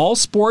across all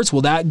sports?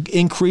 Will that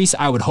increase?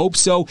 I would hope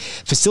so.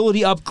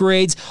 Facility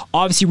upgrades,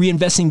 obviously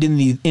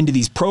reinvesting into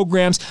these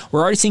programs.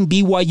 We're already seeing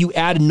BYU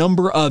add a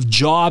number of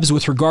jobs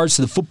with regards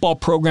to the football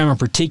program in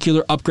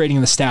particular,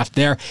 upgrading the staff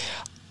there.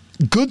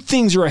 Good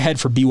things are ahead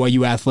for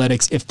BYU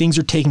athletics if things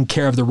are taken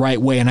care of the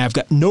right way, and I've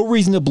got no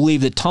reason to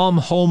believe that Tom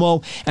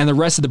Holmoe and the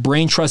rest of the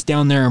brain trust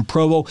down there in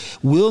Provo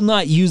will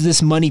not use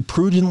this money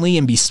prudently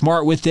and be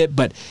smart with it,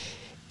 but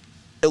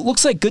it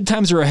looks like good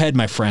times are ahead,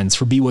 my friends,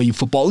 for BYU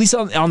football, at least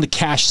on the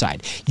cash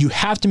side. You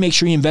have to make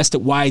sure you invest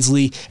it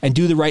wisely and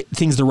do the right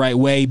things the right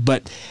way,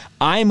 but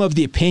I'm of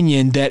the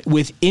opinion that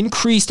with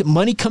increased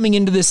money coming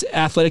into this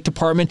athletic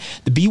department,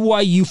 the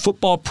BYU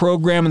football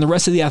program and the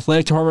rest of the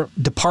athletic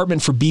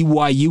department for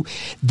BYU,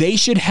 they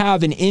should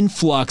have an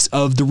influx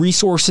of the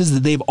resources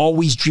that they've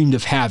always dreamed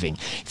of having.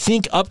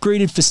 Think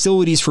upgraded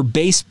facilities for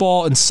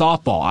baseball and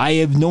softball. I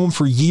have known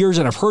for years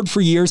and I've heard for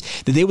years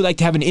that they would like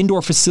to have an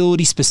indoor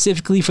facility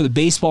specifically for the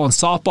baseball and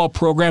softball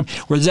program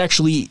where there's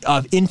actually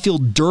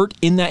infield dirt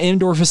in that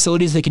indoor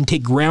facilities. They can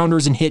take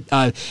grounders and hit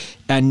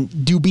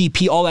and do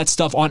BP, all that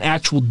stuff on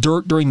actual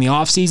dirt during the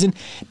offseason.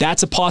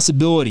 That's a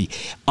possibility.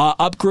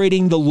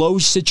 Upgrading the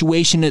loge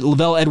situation at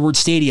Lavelle Edwards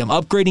Stadium,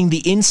 upgrading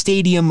the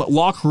in-stadium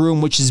locker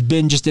room, which has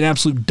been just an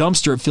absolute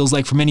dumpster, it feels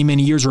like, for many,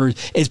 many years, or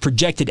is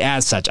projected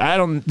as such. I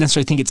don't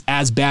necessarily think it's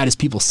as bad as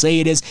people say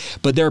it is,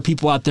 but there are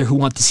people out there who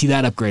want to see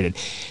that upgraded.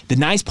 The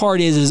nice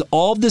part is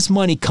all of this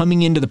money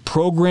coming into the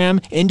program,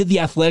 into the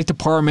athletic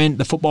department,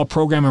 the football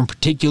program in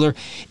particular,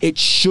 it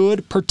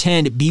should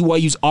portend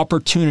BYU's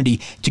opportunity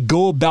to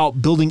go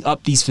about building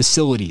up these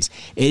facilities.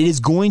 It is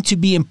going to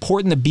be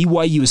important that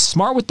BYU is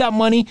smart with that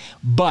money,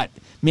 but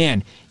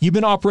man, you've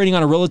been operating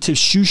on a relative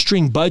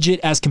shoestring budget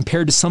as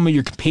compared to some of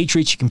your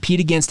compatriots you compete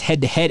against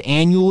head-to-head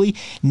annually.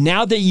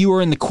 Now that you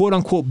are in the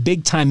quote-unquote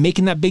big time,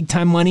 making that big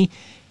time money,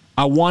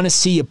 I want to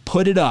see you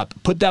put it up,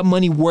 put that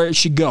money where it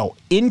should go.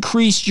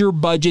 Increase your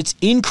budgets,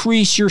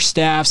 increase your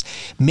staffs,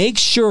 make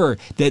sure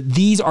that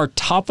these are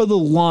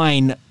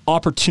top-of-the-line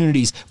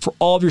opportunities for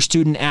all of your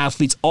student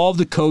athletes, all of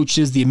the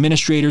coaches, the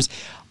administrators.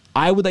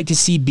 I would like to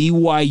see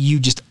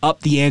BYU just up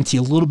the ante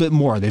a little bit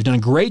more. They've done a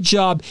great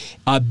job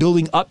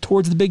building up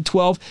towards the Big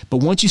 12, but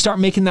once you start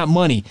making that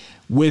money,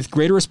 with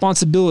greater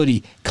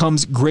responsibility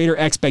comes greater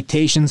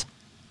expectations.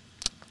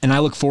 and I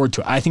look forward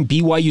to it. I think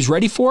BYU's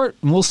ready for it,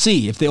 and we'll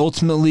see if they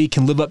ultimately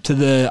can live up to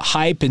the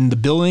hype and the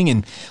billing,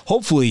 and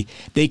hopefully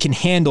they can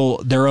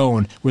handle their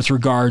own with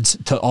regards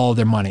to all of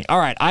their money. All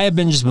right, I have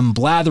just been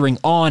blathering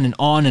on and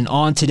on and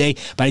on today,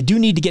 but I do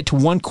need to get to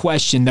one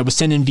question that was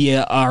sent in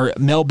via our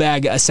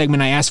mailbag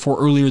segment I asked for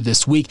earlier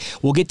this week.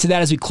 We'll get to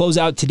that as we close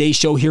out today's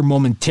show here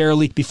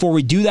momentarily. Before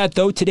we do that,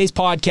 though, today's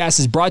podcast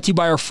is brought to you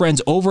by our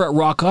friends over at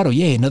Rock Auto.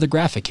 Yay, another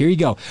graphic. Here you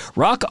go.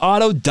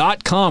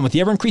 RockAuto.com. With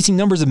the ever-increasing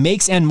numbers of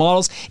makes and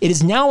models, it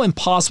is now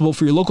impossible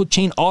for your local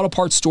chain auto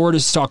parts store to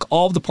stock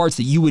all of the parts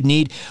that you would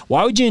need.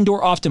 Why would you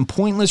endure often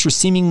pointless or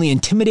seemingly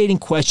intimidating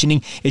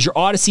questioning? Is your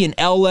Odyssey an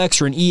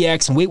LX or an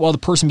EX, and wait while the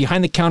person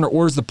behind the counter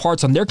orders the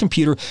parts on their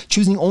computer,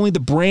 choosing only the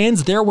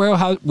brands their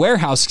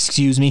warehouse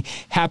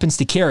happens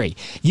to carry?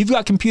 You've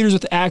got computers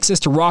with access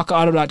to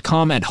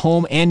RockAuto.com at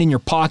home and in your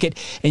pocket,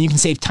 and you can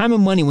save time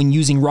and money when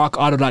using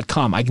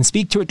RockAuto.com. I can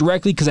speak to it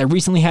directly because I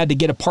recently had to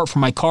get a part for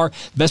my car.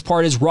 The best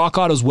part is Rock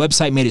Auto's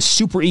website made it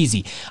super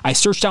easy. I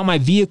searched out my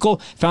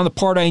vehicle, found the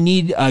part I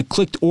need,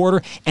 clicked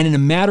order, and in a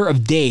matter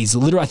of days,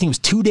 literally I think it was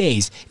 2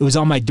 days, it was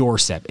on my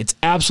doorstep. It's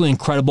absolutely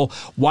incredible.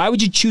 Why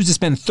would you choose to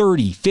spend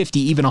 30, 50,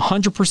 even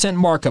 100%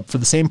 markup for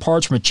the same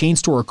parts from a chain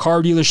store or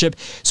car dealership?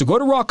 So go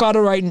to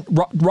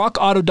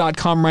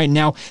RockAuto.com right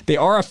now. They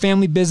are a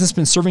family business,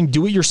 been serving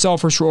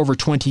do-it-yourselfers for over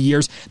 20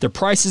 years. Their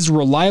prices are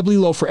reliably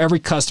low for every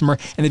customer,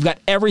 and they've got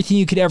everything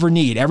you could ever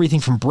need. Everything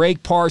from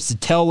brake parts to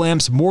tail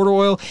lamps, motor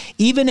oil,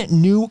 even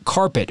new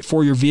carpet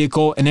for your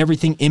vehicle, and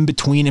everything in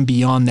between and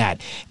beyond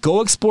that.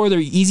 Go explore their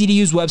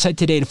easy-to-use website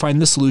today to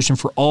find the solution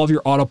for all of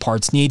your auto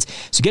parts needs.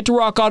 So get to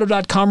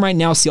RockAuto.com right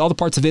now. See all the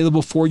parts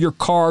available for your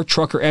car,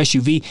 truck, or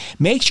SUV.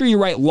 Make sure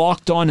you write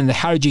Locked On in the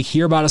How Did You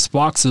Hear About Us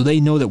box so they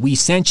know that we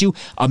sent you.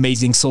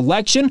 Amazing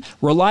selection,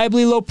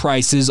 reliably low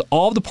prices,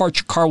 all the parts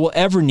your car will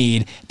ever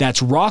need.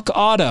 That's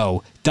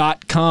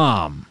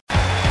RockAuto.com.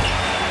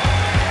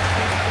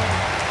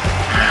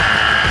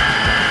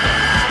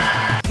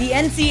 The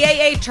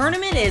NCAA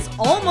tournament is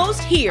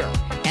almost here,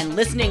 and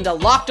listening to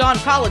Locked On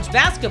College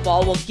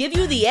Basketball will give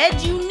you the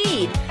edge you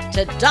need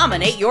to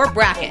dominate your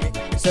bracket.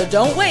 So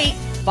don't wait.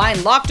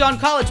 Find Locked On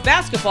College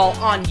Basketball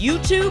on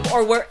YouTube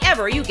or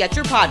wherever you get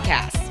your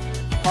podcasts.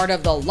 Part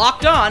of the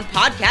Locked On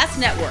Podcast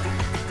Network.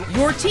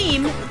 Your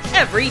team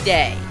every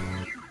day.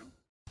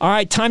 All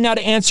right, time now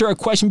to answer a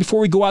question before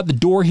we go out the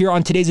door here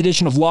on today's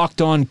edition of Locked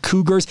On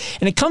Cougars.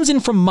 And it comes in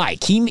from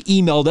Mike. He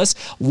emailed us.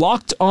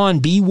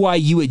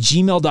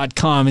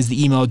 LockedOnBYU@gmail.com is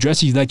the email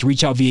address if you'd like to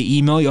reach out via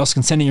email. You also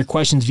can send in your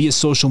questions via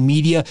social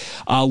media.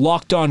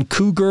 Locked On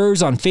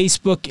Cougars on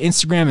Facebook,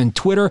 Instagram, and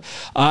Twitter.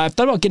 I've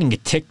thought about getting a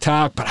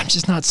TikTok, but I'm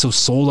just not so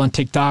sold on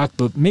TikTok.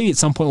 But maybe at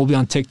some point we'll be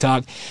on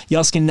TikTok. You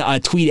also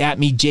can tweet at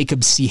me.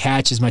 Jacob C.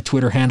 Hatch is my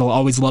Twitter handle.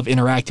 Always love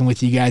interacting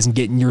with you guys and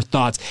getting your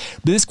thoughts.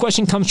 But this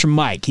question comes from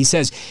Mike. He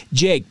says,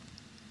 Jake,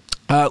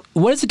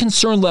 what is the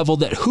concern level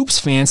that Hoops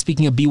fans,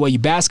 speaking of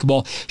BYU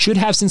basketball, should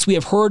have since we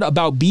have heard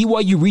about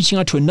BYU reaching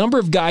out to a number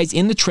of guys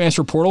in the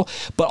transfer portal,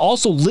 but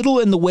also little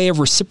in the way of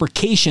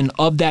reciprocation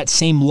of that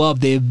same love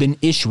they have been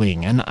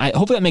issuing? And I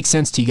hope that makes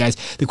sense to you guys.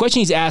 The question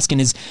he's asking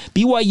is,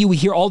 BYU, we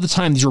hear all the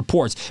time these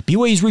reports.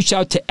 BYU's reached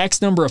out to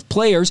X number of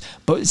players,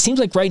 but it seems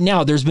like right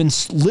now there's been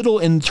little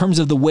in terms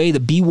of the way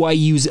that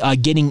BYU's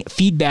getting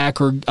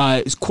feedback or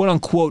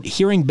quote-unquote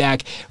hearing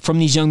back from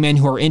these young men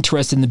who are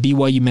interested in the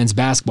BYU men's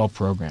basketball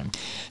program.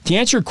 To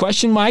answer your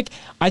question, Mike,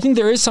 I think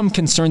there is some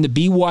concern that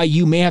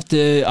BYU may have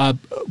to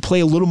play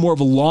a little more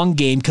of a long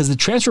game because the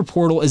transfer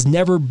portal has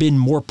never been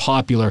more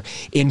popular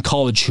in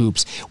college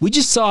hoops. We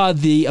just saw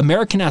the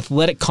American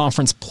Athletic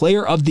Conference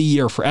Player of the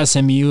Year for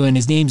SMU, and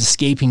his name's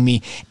escaping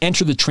me,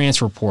 enter the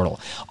transfer portal.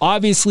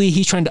 Obviously,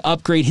 he's trying to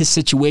upgrade his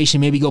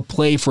situation, maybe go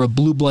play for a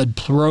blue blood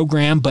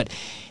program, but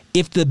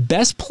if the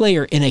best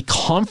player in a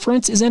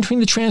conference is entering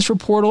the transfer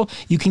portal,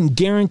 you can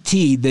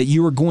guarantee that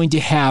you are going to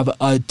have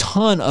a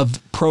ton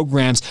of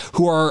programs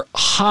who are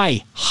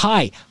high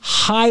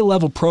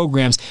level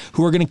programs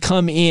who are going to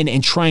come in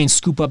and try and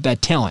scoop up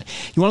that talent.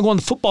 You want to go on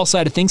the football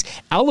side of things,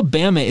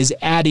 Alabama is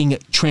adding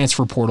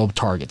transfer portal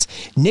targets.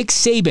 Nick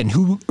Saban,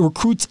 who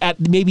recruits at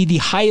maybe the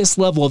highest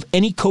level of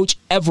any coach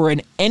ever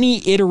in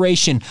any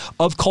iteration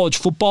of college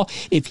football,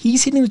 if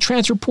he's hitting the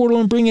transfer portal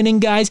and bringing in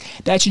guys,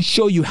 that should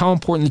show you how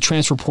important the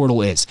transfer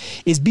portal is.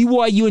 Is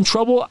BYU in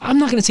trouble? I'm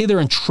not going to say they're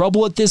in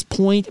trouble at this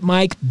point,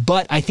 Mike,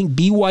 but I think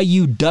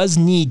BYU does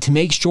need to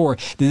make sure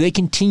that they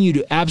continue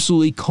to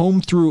absolutely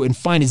comb through and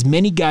find as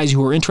many guys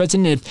who are interested.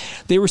 And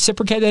if they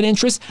reciprocate that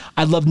interest,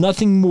 I'd love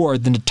nothing more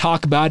than to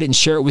talk about it and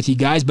share it with you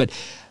guys. But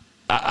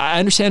I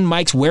understand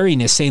Mike's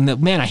wariness, saying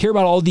that, man, I hear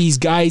about all these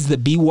guys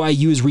that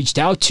BYU has reached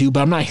out to, but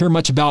I'm not hearing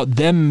much about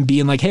them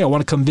being like, hey, I want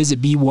to come visit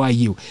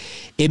BYU.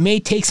 It may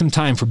take some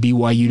time for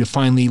BYU to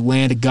finally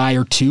land a guy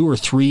or two or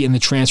three in the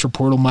transfer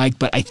portal, Mike,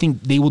 but I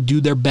think they will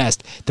do their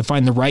best to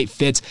find the right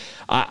fits.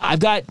 I've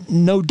got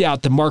no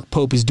doubt that Mark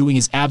Pope is doing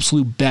his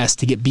absolute best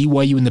to get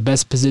BYU in the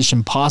best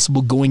position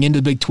possible going into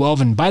the Big 12.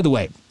 And by the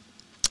way,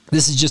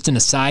 This is just an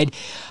aside.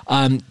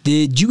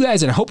 Did you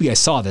guys, and I hope you guys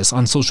saw this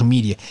on social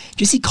media, did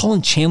you see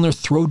Colin Chandler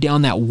throw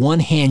down that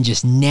one-hand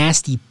just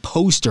nasty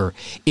poster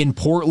in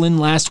Portland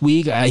last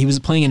week? He was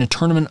playing in a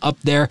tournament up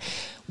there.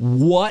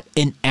 What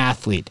an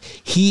athlete.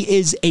 He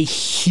is a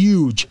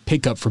huge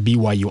pickup for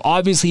BYU.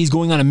 Obviously, he's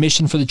going on a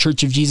mission for the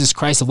Church of Jesus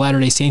Christ of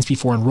Latter-day Saints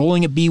before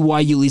enrolling at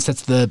BYU. At least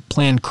that's the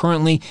plan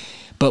currently.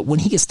 But when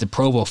he gets to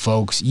Provo,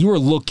 folks, you are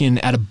looking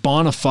at a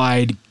bona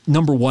fide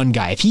number one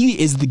guy. If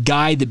he is the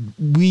guy that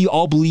we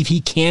all believe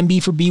he can be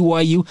for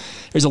BYU,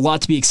 there's a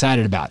lot to be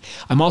excited about.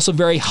 I'm also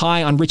very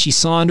high on Richie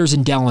Saunders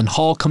and Dallin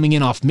Hall coming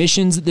in off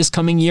missions this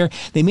coming year.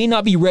 They may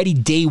not be ready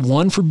day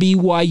one for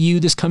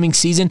BYU this coming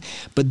season,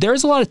 but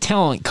there's a lot of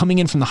talent coming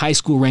in from the high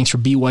school ranks for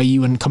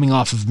BYU and coming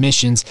off of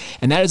missions,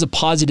 and that is a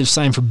positive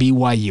sign for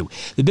BYU.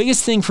 The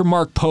biggest thing for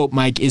Mark Pope,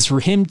 Mike, is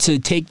for him to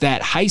take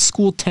that high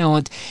school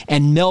talent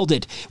and meld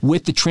it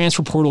with the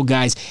transfer portal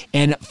guys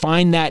and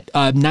find that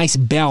nice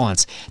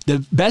balance.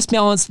 The best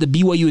balance that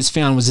BYU has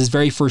found was his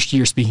very first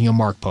year, speaking of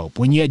Mark Pope.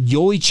 When you had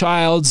Yoli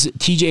Childs,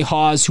 TJ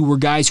Hawes, who were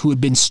guys who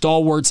had been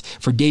stalwarts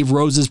for Dave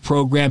Rose's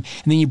program,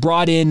 and then you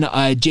brought in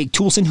Jake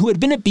Toulson, who had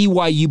been at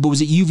BYU but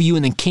was at UVU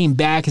and then came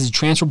back as a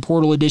transfer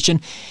portal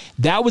addition.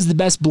 That was the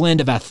best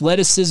blend of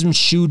athleticism,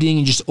 shooting,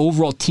 and just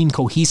overall team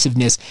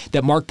cohesiveness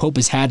that Mark Pope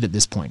has had at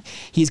this point.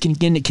 He's going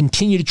to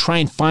continue to try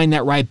and find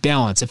that right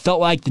balance. It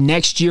felt like the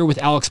next year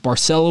with Alex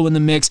Barcelo in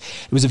the mix,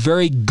 it was a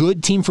very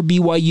good team for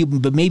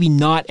BYU, but maybe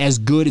not as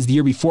good as the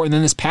year before. And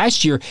then this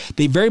past year,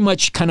 they very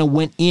much kind of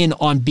went in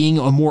on being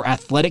a more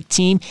athletic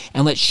team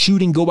and let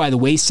shooting go by the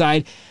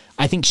wayside.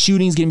 I think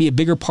shooting is going to be a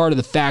bigger part of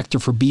the factor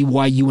for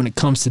BYU when it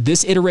comes to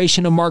this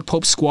iteration of Mark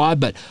Pope's squad,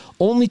 but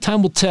only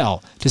time will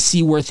tell to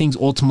see where things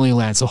ultimately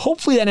land. So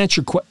hopefully that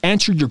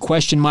answered your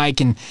question, Mike,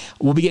 and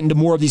we'll be getting to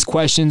more of these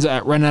questions.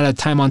 Running out of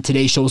time on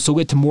today's show, so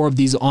we'll get to more of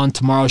these on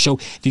tomorrow's show.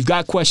 If you've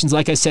got questions,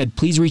 like I said,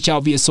 please reach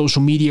out via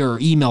social media or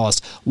email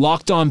us.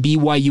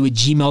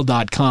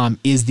 LockedOnBYU@gmail.com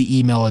is the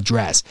email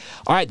address.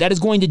 All right, that is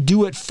going to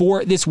do it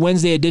for this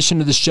Wednesday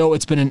edition of the show.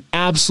 It's been an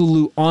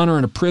absolute honor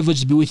and a privilege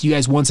to be with you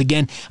guys once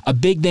again. A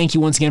big thank you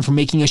once again for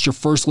making us your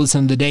first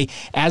listen of the day.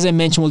 As I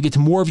mentioned, we'll get to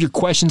more of your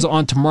questions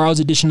on tomorrow's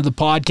edition of the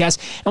podcast,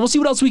 and we'll see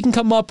what else we can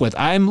come up with.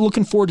 I'm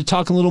looking forward to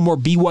talking a little more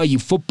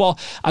BYU football.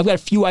 I've got a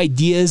few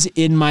ideas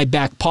in my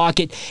back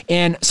pocket,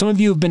 and some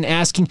of you have been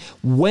asking,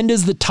 when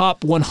does the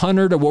top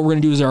 100, or what we're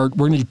going to do is we're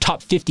going to do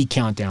top 50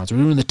 countdowns. We're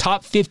doing the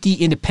top 50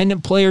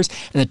 independent players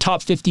and the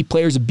top 50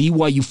 players of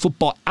BYU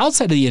football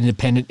outside of the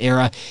independent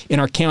era in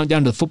our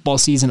countdown to the football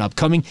season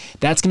upcoming.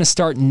 That's going to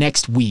start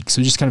next week,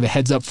 so just kind of a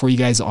heads up for you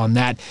guys on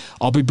that.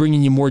 I'll be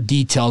bringing you more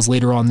details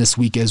later on this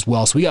week as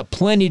well. So we got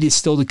plenty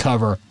to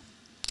cover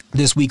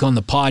this week on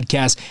the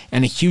podcast,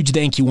 and a huge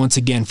thank you once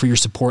again for your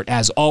support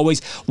as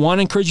always. Want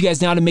to encourage you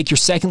guys now to make your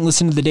second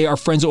listen of the day our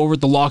friends over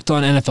at the Locked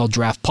On NFL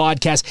Draft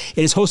Podcast.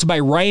 It is hosted by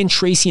Ryan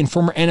Tracy and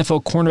former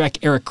NFL cornerback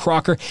Eric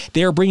Crocker.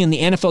 They are bringing the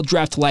NFL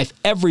Draft to life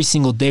every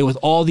single day with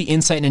all the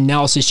insight and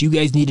analysis you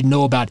guys need to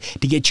know about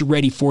to get you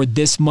ready for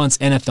this month's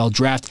NFL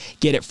Draft.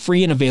 Get it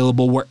free and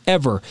available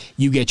wherever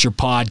you get your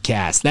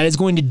podcast. That is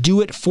going to do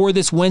it for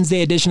this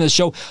Wednesday edition of the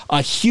show.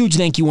 A huge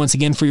thank you once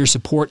again for your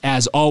support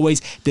as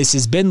always. This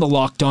has been the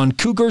Locked On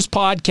Cougars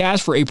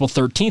podcast for April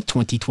 13th,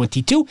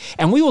 2022,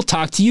 and we will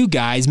talk to you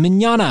guys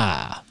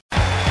mañana.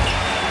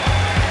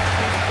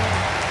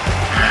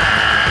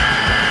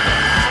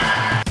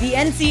 The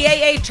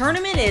NCAA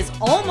tournament is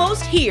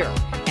almost here,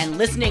 and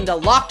listening to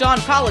Locked On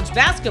College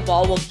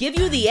Basketball will give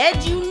you the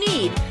edge you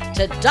need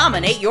to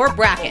dominate your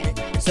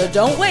bracket. So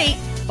don't wait.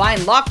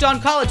 Find Locked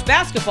On College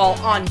Basketball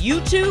on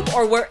YouTube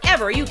or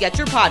wherever you get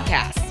your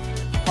podcasts.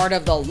 Part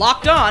of the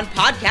Locked On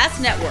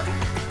Podcast Network.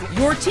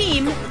 Your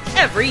team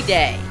every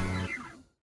day.